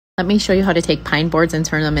Let me show you how to take pine boards and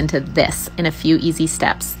turn them into this in a few easy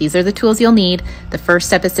steps. These are the tools you'll need. The first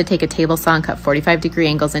step is to take a table saw and cut 45-degree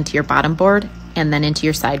angles into your bottom board and then into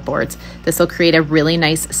your side boards. This will create a really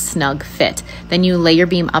nice snug fit. Then you lay your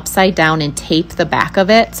beam upside down and tape the back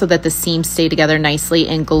of it so that the seams stay together nicely,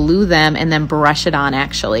 and glue them and then brush it on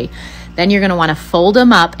actually. Then you're gonna wanna fold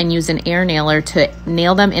them up and use an air nailer to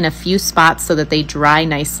nail them in a few spots so that they dry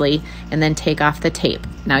nicely, and then take off the tape.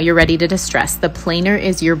 Now you're ready to distress. The planer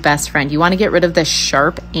is your best friend. You wanna get rid of this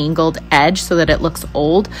sharp angled edge so that it looks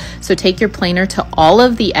old. So take your planer to all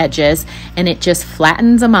of the edges and it just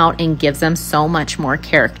flattens them out and gives them so much more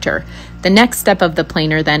character. The next step of the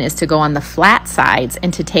planer then is to go on the flat sides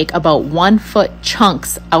and to take about 1 foot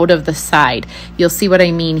chunks out of the side. You'll see what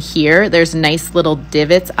I mean here. There's nice little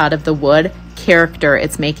divots out of the wood. Character,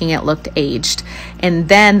 it's making it look aged. And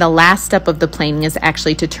then the last step of the planing is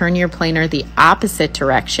actually to turn your planer the opposite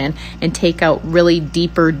direction and take out really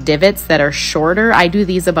deeper divots that are shorter. I do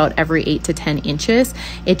these about every 8 to 10 inches.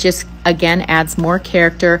 It just, again, adds more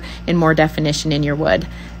character and more definition in your wood.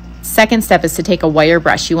 Second step is to take a wire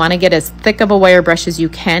brush. You want to get as thick of a wire brush as you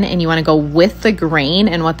can, and you want to go with the grain.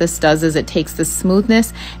 And what this does is it takes the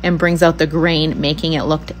smoothness and brings out the grain, making it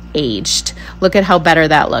look aged. Look at how better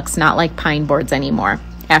that looks, not like pine boards anymore.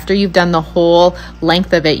 After you've done the whole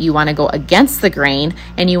length of it, you want to go against the grain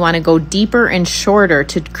and you want to go deeper and shorter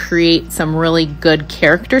to create some really good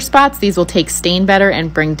character spots. These will take stain better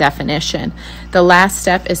and bring definition. The last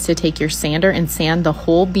step is to take your sander and sand the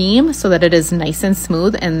whole beam so that it is nice and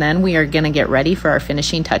smooth, and then we are going to get ready for our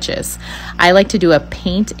finishing touches. I like to do a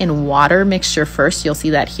paint and water mixture first. You'll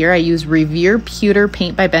see that here. I use Revere Pewter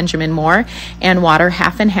paint by Benjamin Moore and water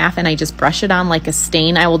half and half, and I just brush it on like a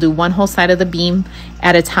stain. I will do one whole side of the beam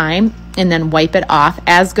at a time and then wipe it off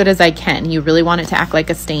as good as I can. You really want it to act like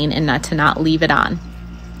a stain and not leave it on.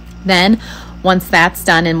 Then once that's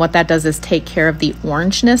done, and what that does is take care of the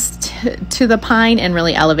orangeness to the pine and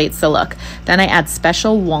really elevates the look. Then I add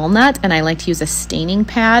special walnut, and I like to use a staining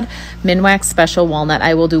pad, Minwax Special Walnut.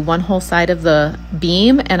 I will do one whole side of the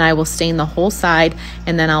beam and I will stain the whole side,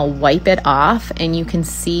 and then I'll wipe it off, and you can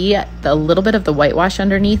see a little bit of the whitewash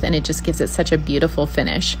underneath, and it just gives it such a beautiful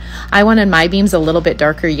finish. I wanted my beams a little bit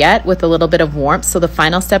darker yet with a little bit of warmth, so the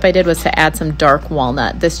final step I did was to add some dark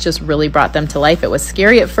walnut. This just really brought them to life. It was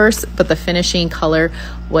scary at first, but the finish color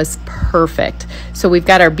was perfect. So we've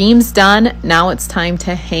got our beams done. Now it's time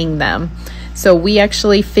to hang them. So we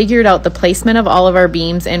actually figured out the placement of all of our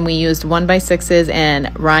beams, and we used 1x6s,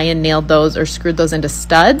 and Ryan nailed those or screwed those into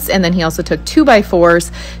studs, and then he also took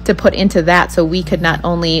 2x4s to put into that so we could not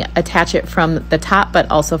only attach it from the top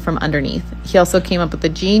but also from underneath. He also came up with the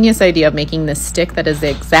genius idea of making this stick that is the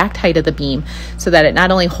exact height of the beam so that it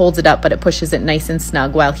not only holds it up but it pushes it nice and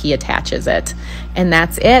snug while he attaches it. And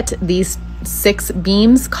that's it. These 6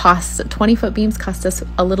 beams cost, 20-foot beams cost us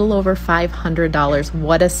a little over $500.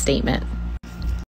 What a statement.